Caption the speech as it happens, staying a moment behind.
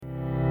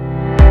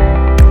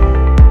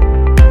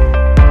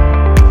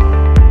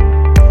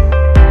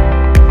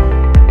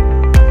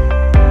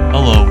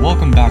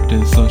to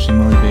the Socially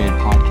Motivated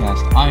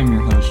Podcast. I am your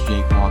host,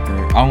 Jake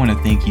Walker. I want to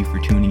thank you for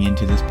tuning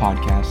into this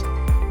podcast.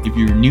 If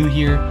you're new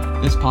here,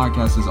 this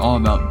podcast is all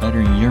about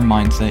bettering your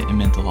mindset and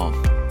mental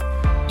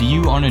health. Do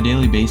you on a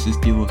daily basis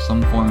deal with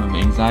some form of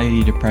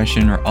anxiety,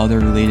 depression, or other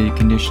related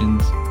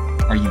conditions?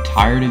 Are you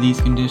tired of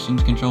these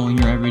conditions controlling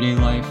your everyday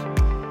life?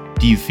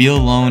 Do you feel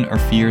alone or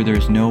fear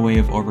there's no way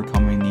of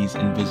overcoming these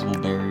invisible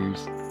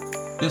barriers?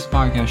 This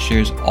podcast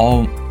shares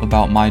all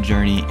about my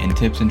journey and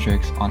tips and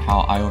tricks on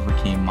how I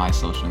overcame my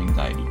social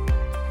anxiety.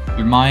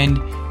 Your mind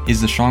is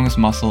the strongest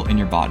muscle in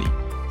your body,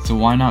 so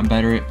why not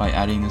better it by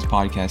adding this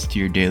podcast to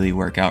your daily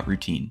workout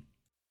routine?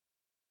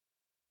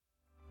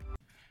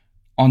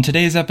 On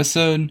today's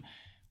episode,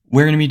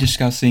 we're going to be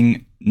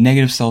discussing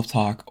negative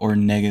self-talk or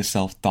negative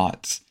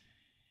self-thoughts.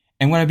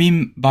 And what I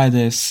mean by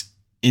this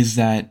is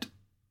that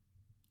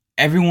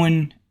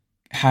everyone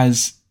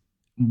has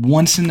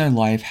once in their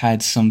life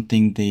had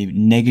something they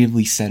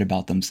negatively said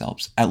about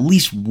themselves, at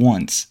least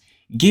once,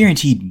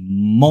 guaranteed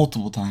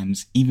multiple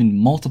times, even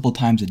multiple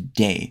times a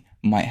day,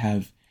 might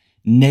have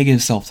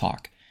negative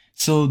self-talk.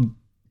 So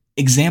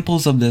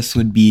examples of this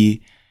would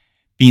be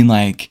being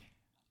like,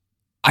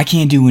 I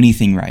can't do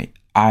anything right,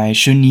 I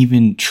shouldn't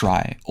even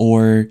try,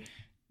 or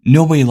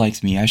nobody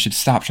likes me, I should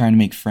stop trying to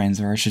make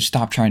friends, or I should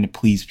stop trying to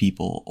please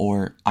people,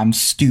 or I'm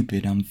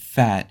stupid, I'm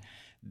fat.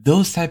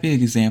 Those type of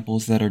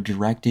examples that are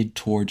directed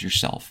towards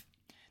yourself.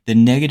 The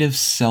negative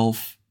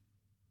self-thinking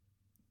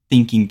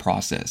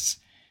process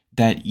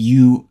that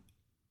you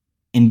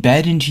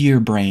embed into your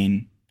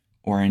brain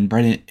or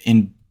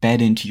embed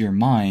into your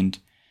mind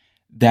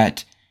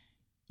that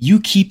you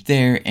keep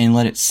there and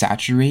let it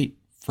saturate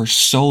for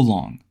so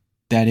long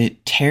that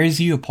it tears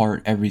you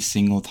apart every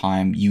single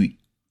time you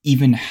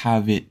even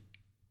have it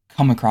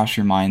come across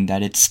your mind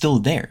that it's still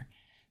there,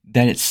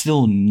 that it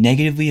still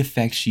negatively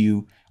affects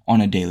you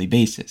on a daily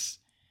basis.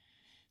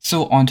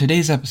 So on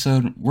today's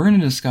episode, we're going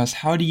to discuss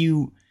how do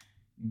you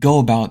go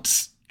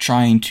about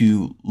trying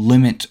to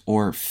limit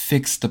or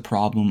fix the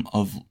problem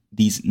of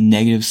these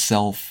negative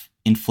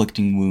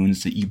self-inflicting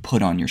wounds that you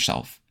put on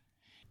yourself.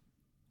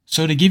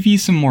 So to give you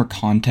some more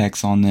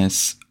context on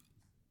this,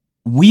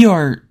 we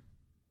are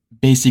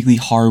basically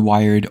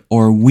hardwired,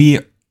 or we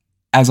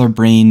as our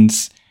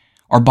brains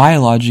are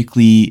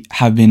biologically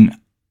have been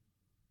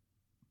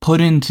put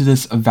into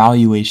this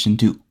evaluation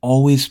to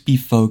always be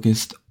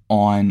focused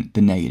on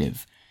the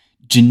negative.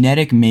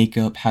 Genetic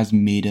makeup has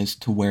made us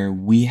to where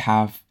we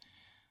have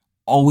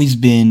always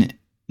been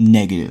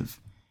negative.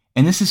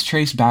 And this is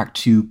traced back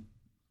to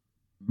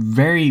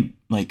very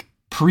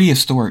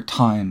prehistoric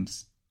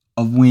times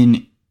of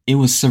when it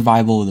was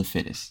survival of the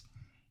fittest.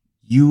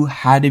 You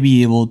had to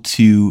be able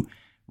to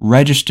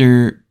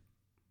register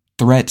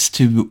threats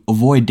to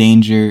avoid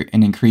danger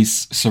and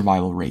increase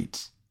survival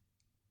rates.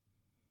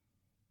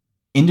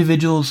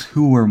 Individuals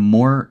who were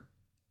more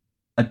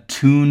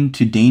attuned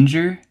to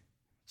danger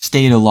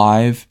stayed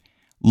alive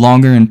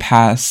longer and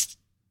passed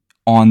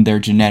on their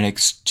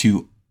genetics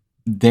to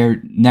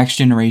their next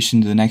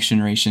generation, to the next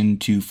generation,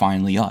 to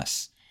finally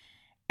us.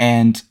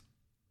 And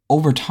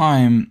over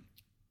time,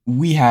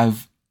 we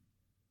have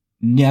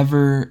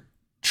never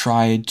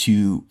tried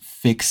to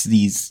fix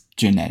these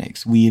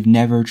genetics. We have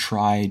never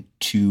tried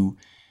to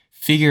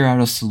figure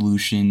out a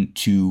solution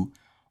to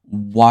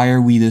why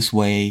are we this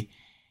way,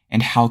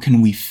 and how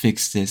can we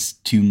fix this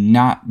to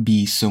not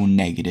be so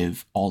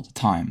negative all the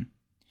time?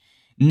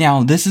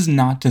 Now, this is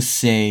not to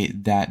say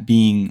that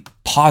being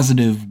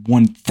positive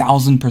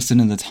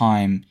 1000% of the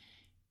time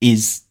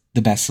is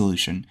the best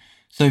solution.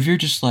 So if you're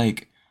just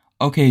like,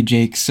 okay,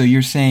 Jake, so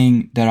you're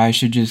saying that I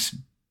should just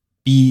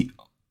be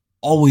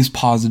always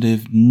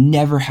positive,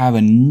 never have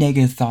a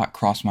negative thought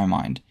cross my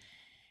mind.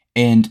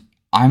 And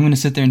I'm going to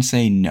sit there and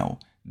say, no,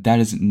 that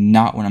is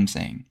not what I'm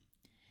saying.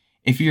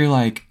 If you're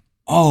like,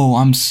 oh,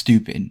 I'm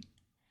stupid.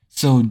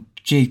 So,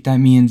 Jake, that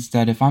means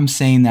that if I'm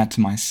saying that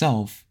to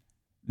myself,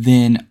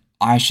 then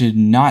I should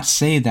not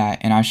say that,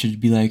 and I should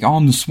be like, oh,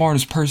 I'm the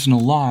smartest person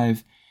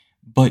alive,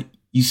 but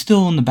you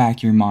still in the back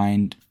of your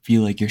mind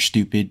feel like you're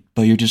stupid,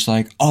 but you're just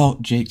like, oh,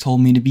 Jake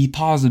told me to be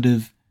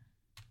positive.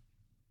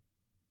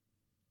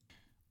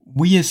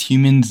 We as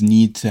humans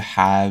need to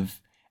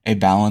have a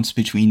balance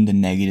between the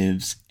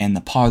negatives and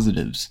the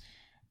positives,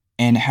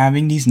 and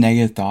having these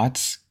negative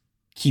thoughts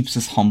keeps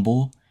us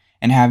humble,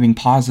 and having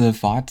positive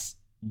thoughts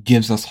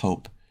gives us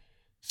hope.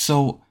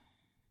 So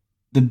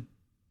the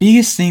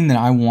biggest thing that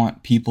I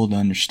want people to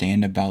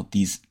understand about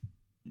these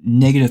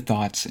negative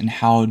thoughts and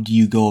how do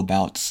you go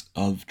about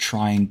of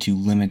trying to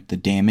limit the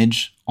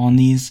damage on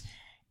these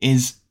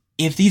is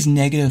if these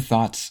negative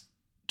thoughts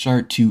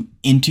start to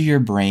enter your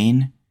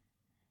brain,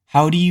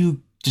 how do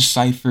you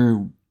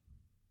decipher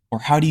or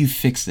how do you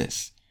fix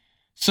this?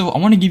 So I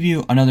want to give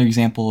you another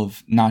example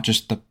of not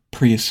just the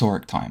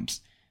prehistoric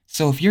times.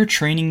 So if you're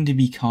training to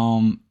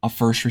become a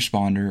first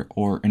responder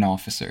or an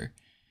officer,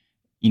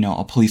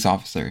 a police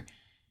officer,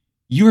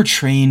 you are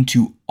trained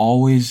to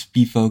always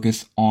be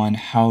focused on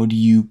how do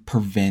you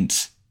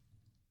prevent,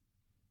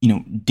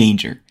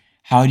 danger?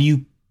 How do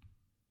you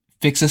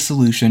fix a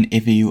solution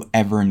if you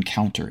ever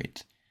encounter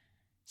it?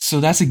 So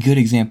that's a good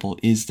example,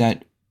 is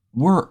that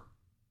we're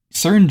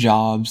certain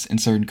jobs and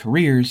certain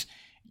careers,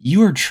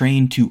 you are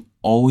trained to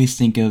always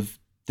think of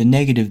the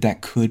negative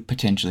that could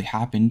potentially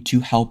happen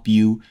to help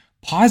you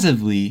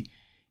positively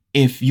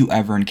if you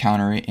ever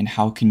encounter it, and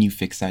how can you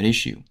fix that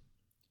issue.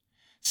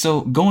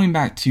 So going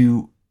back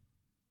to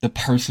the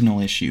personal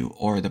issue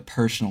or the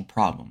personal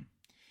problem.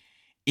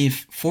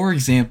 If, for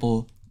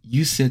example,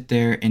 you sit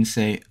there and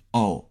say,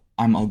 oh,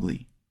 I'm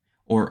ugly,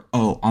 or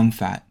oh, I'm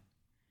fat.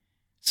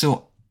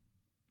 So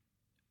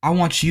I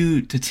want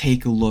you to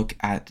take a look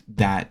at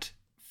that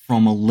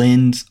from a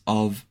lens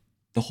of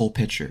the whole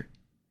picture.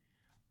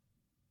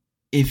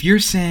 If you're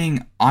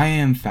saying, I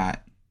am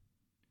fat,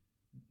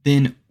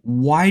 then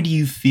why do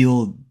you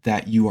feel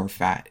that you are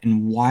fat?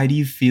 And why do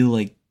you feel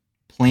like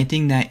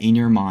planting that in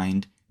your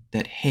mind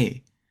that,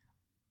 hey,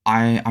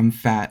 I'm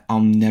fat, I'll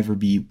never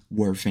be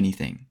worth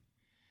anything?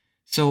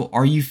 So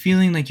are you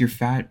feeling like you're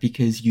fat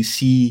because you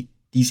see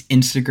these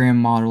Instagram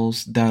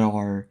models that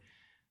are,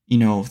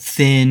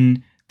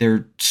 thin,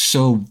 they're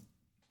so,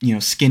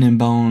 skin and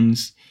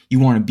bones, you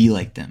want to be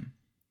like them?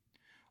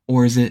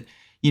 Or is it,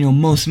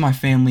 most of my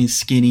family is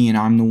skinny and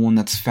I'm the one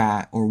that's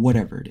fat, or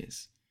whatever it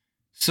is?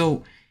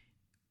 So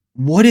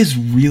what is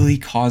really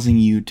causing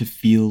you to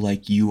feel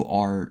like you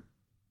are,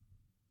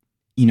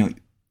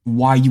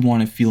 why you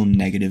want to feel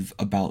negative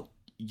about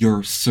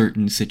your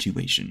certain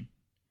situation?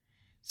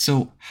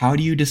 So how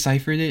do you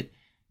decipher it?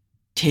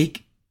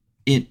 Take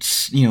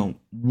it,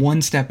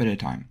 one step at a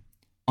time.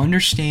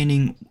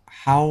 Understanding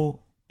how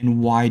and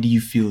why do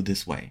you feel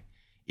this way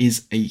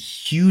is a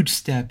huge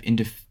step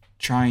into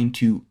trying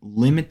to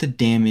limit the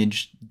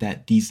damage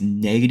that these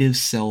negative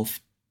self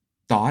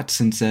thoughts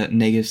and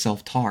negative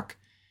self talk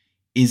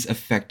is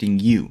affecting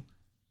you.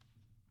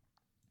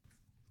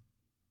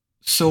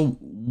 So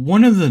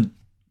one of the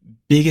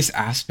biggest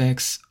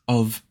aspects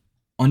of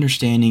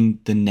understanding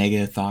the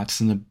negative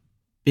thoughts, and the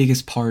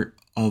biggest part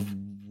of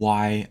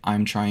why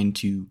I'm trying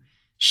to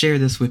share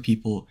this with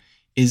people,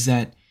 is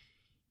that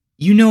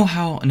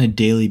how on a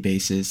daily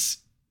basis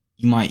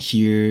you might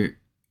hear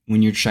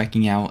when you're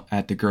checking out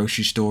at the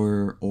grocery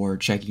store or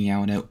checking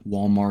out at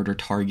Walmart or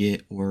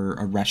Target or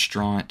a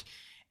restaurant,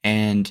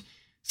 and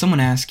someone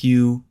asks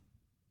you,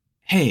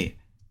 hey,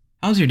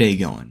 how's your day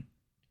going?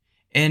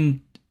 And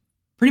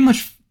pretty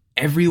much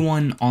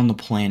everyone on the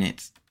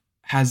planet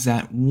has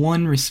that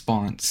one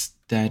response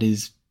that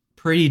is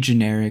pretty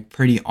generic,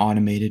 pretty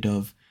automated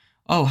of,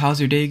 oh, how's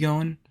your day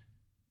going?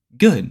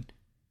 Good.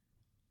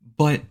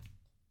 But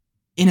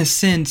in a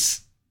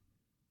sense,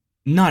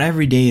 not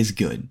every day is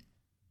good,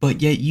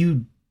 but yet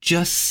you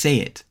just say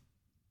it.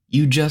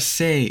 You just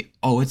say,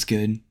 oh, it's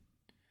good.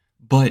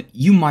 But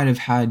you might have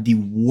had the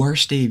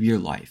worst day of your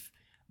life,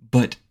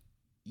 but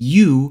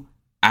you,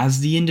 as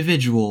the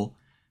individual,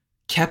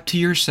 kept to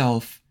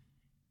yourself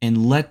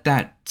and let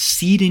that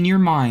seed in your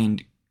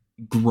mind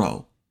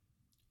grow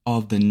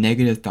of the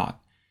negative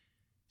thought.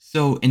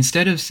 So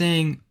instead of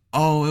saying,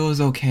 oh, it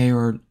was okay,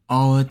 or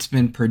oh, it's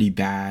been pretty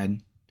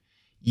bad,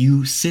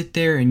 you sit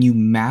there and you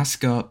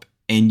mask up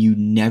and you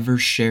never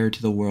share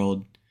to the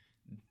world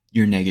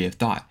your negative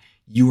thought.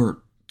 You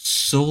are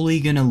solely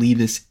going to leave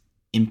this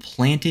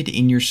implanted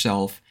in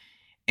yourself,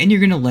 and you're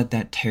going to let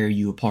that tear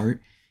you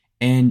apart,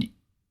 and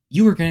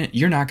you're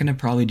not going to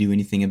probably do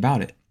anything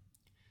about it.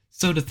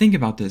 So to think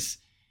about this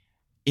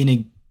in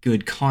a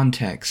good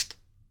context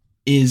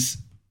is,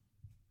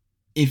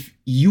 if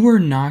you are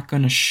not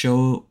going to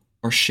show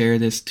or share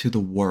this to the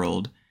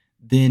world,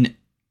 then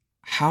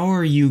how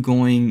are you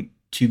going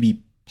to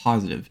be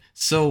positive?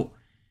 So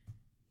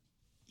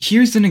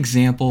here's an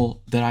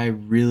example that I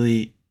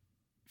really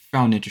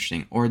found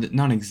interesting, or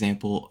not an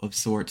example of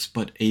sorts,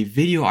 but a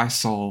video I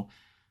saw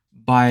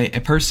by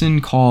a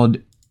person called,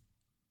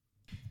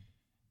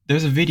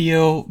 there's a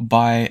video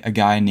by a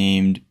guy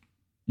named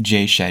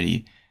Jay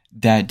Shetty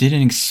that did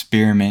an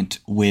experiment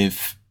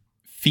with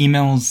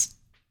females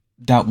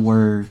that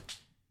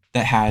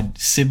had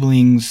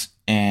siblings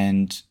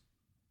and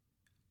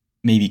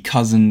maybe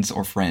cousins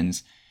or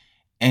friends.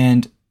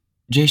 And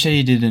Jay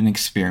Shetty did an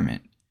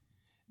experiment.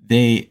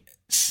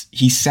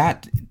 He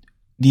sat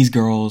these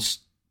girls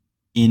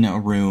in a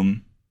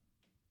room.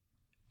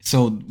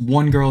 So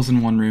one girl's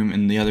in one room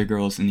and the other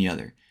girl's in the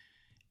other.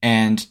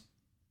 And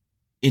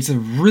it's a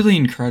really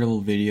incredible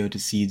video to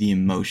see the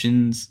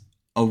emotions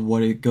of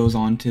what it goes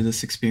on to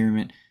this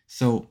experiment.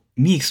 So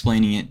me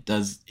explaining it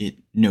does it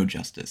no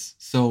justice.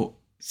 So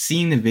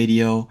seeing the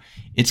video,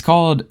 it's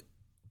called,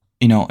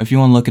 if you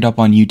want to look it up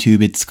on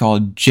YouTube, it's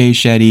called Jay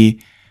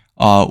Shetty,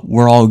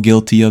 We're All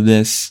Guilty of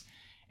This.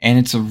 And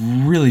it's a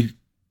really,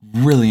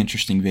 really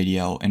interesting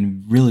video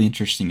and really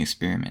interesting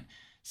experiment.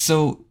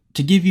 So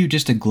to give you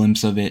just a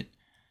glimpse of it,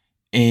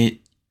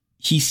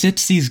 he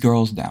sits these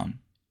girls down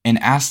and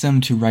asks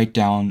them to write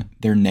down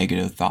their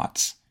negative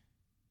thoughts.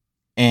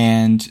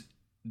 And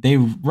they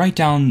write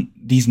down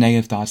these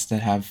negative thoughts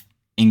that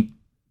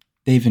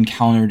they've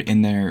encountered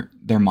in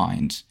their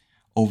minds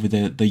over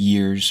the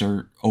years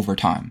or over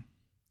time.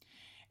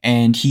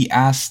 And he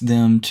asks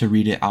them to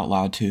read it out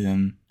loud to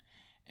him.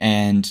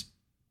 And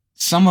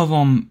some of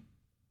them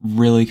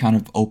really kind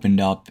of opened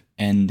up,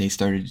 and they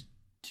started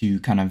to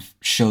kind of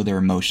show their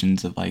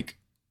emotions of like,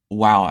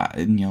 wow,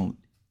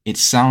 it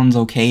sounds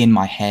okay in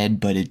my head,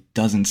 but it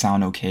doesn't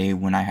sound okay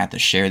when I have to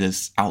share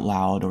this out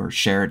loud or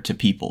share it to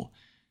people.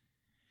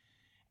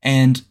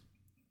 And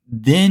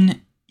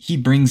then he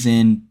brings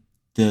in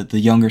the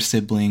younger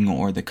sibling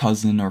or the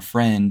cousin or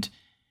friend,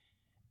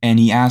 and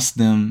he asks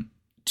them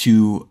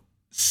to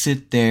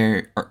sit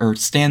there or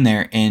stand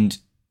there and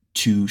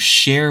to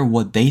share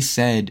what they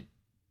said,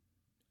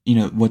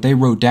 what they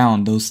wrote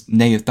down, those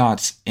negative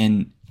thoughts,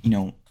 and,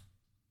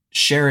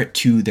 share it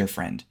to their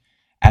friend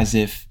as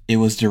if it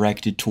was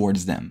directed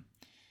towards them.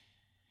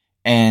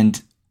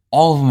 And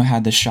all of them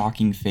had the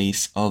shocking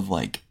face of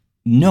like,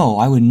 no,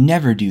 I would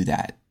never do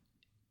that.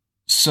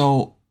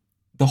 So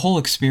the whole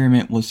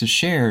experiment was to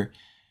share,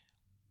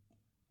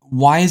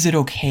 why is it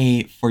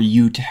okay for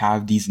you to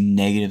have these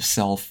negative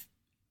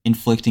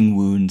self-inflicting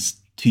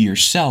wounds to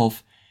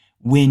yourself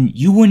when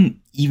you wouldn't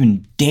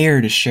even dare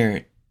to share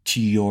it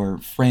to your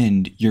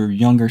friend, your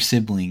younger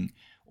sibling,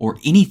 or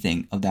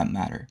anything of that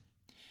matter?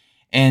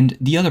 And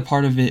the other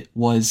part of it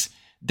was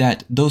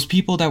that those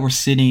people that were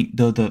sitting,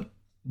 the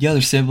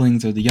other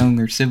siblings or the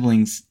younger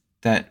siblings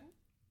that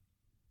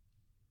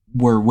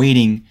were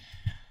waiting,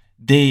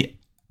 they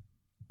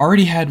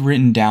already had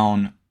written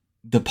down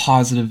the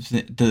positives,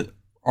 like the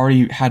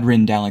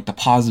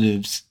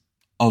positives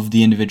of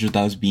the individual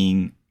that was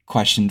being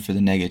questioned for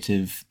the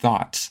negative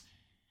thoughts.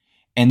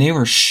 And they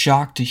were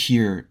shocked to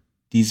hear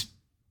these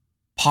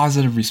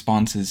positive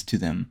responses to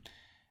them.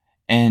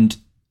 And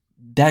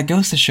that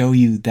goes to show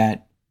you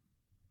that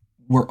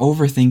we're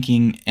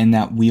overthinking and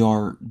that we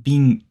are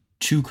being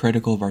too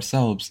critical of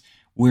ourselves.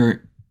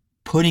 We're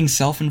putting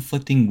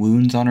self-inflicting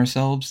wounds on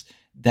ourselves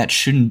that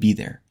shouldn't be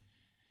there.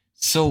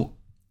 So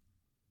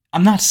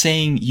I'm not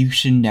saying you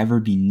should never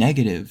be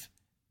negative,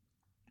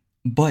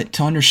 but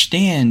to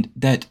understand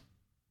that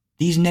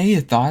these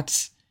negative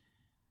thoughts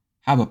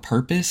have a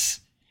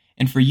purpose,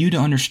 and for you to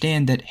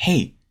understand that,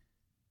 hey,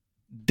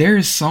 there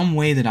is some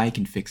way that I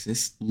can fix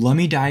this. Let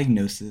me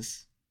diagnose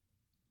this.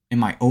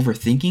 Am I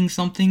overthinking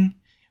something?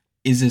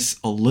 Is this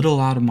a little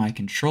out of my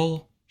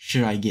control?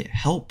 Should I get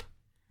help?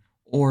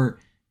 Or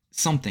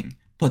something.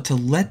 But to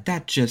let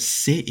that just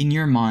sit in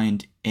your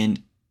mind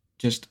and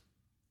just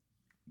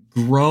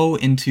grow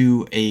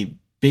into a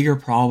bigger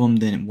problem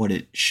than what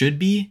it should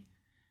be,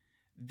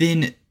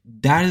 then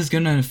that is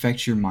going to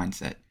affect your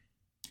mindset.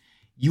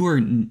 You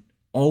are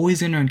always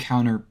going to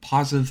encounter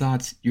positive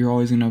thoughts. You're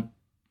always going to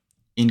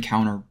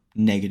encounter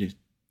negative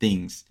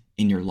things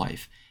in your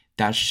life.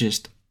 That's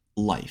just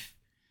life.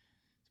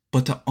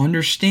 But to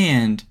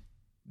understand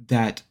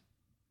that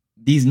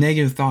these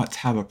negative thoughts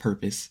have a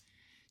purpose,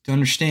 to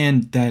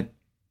understand that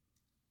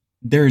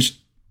there's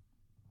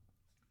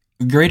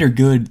greater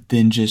good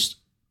than just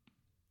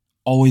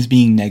always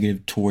being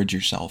negative towards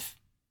yourself.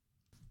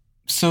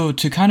 So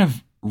to kind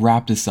of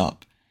wrap this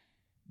up,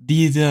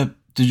 the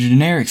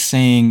generic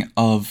saying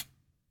of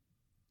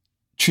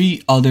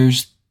treat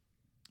others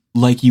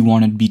like you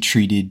want to be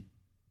treated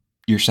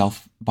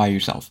by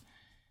yourself.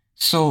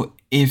 So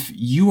if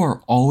you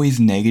are always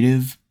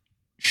negative,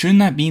 shouldn't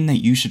that mean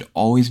that you should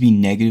always be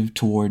negative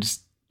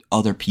towards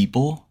other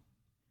people?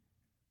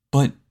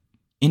 But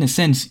in a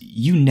sense,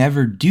 you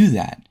never do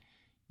that.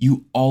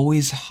 You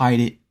always hide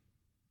it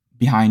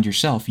behind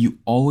yourself. You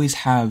always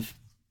have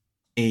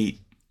a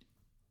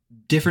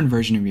different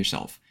version of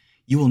yourself.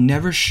 You will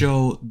never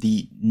show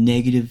the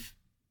negative,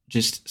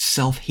 just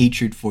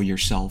self-hatred for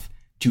yourself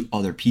to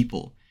other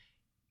people.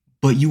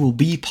 But you will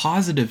be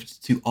positive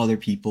to other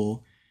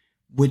people,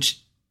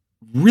 which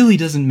really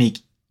doesn't make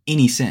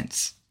any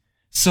sense.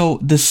 So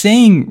the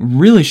saying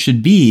really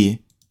should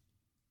be,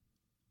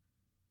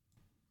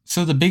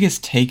 so the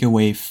biggest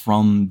takeaway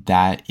from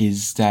that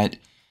is that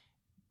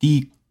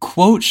the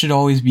quote should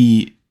always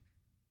be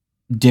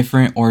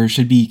different, or it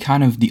should be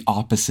kind of the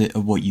opposite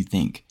of what you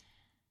think.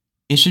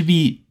 It should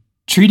be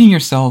treating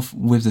yourself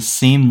with the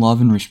same love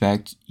and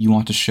respect you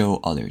want to show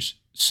others.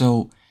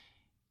 So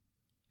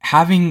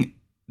having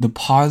the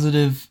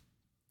positive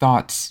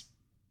thoughts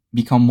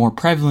become more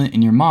prevalent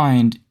in your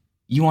mind,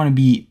 you want to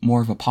be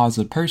more of a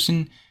positive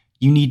person,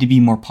 you need to be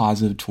more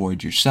positive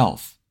towards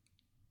yourself.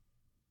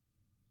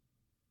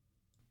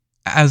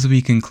 As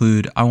we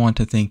conclude, I want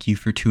to thank you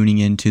for tuning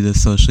in to the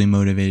Socially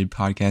Motivated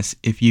Podcast.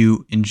 If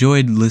you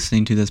enjoyed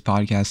listening to this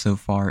podcast so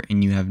far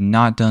and you have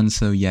not done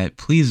so yet,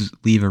 please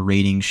leave a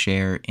rating,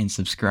 share, and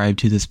subscribe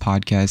to this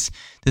podcast.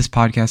 This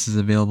podcast is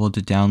available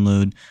to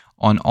download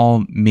on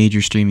all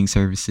major streaming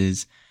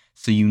services,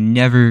 so you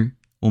never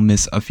will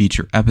miss a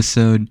future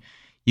episode.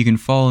 You can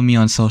follow me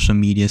on social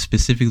media,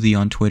 specifically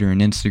on Twitter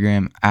and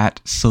Instagram at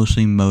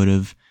Socially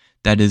Motive.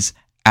 That is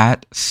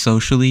at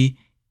Socially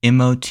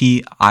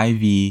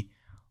MOTIV,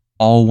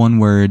 all one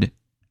word.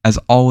 As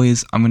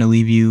always, I'm going to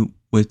leave you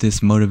with this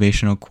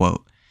motivational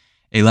quote.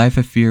 A life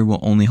of fear will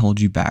only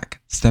hold you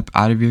back. Step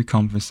out of your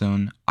comfort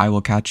zone. I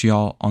will catch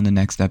y'all on the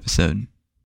next episode.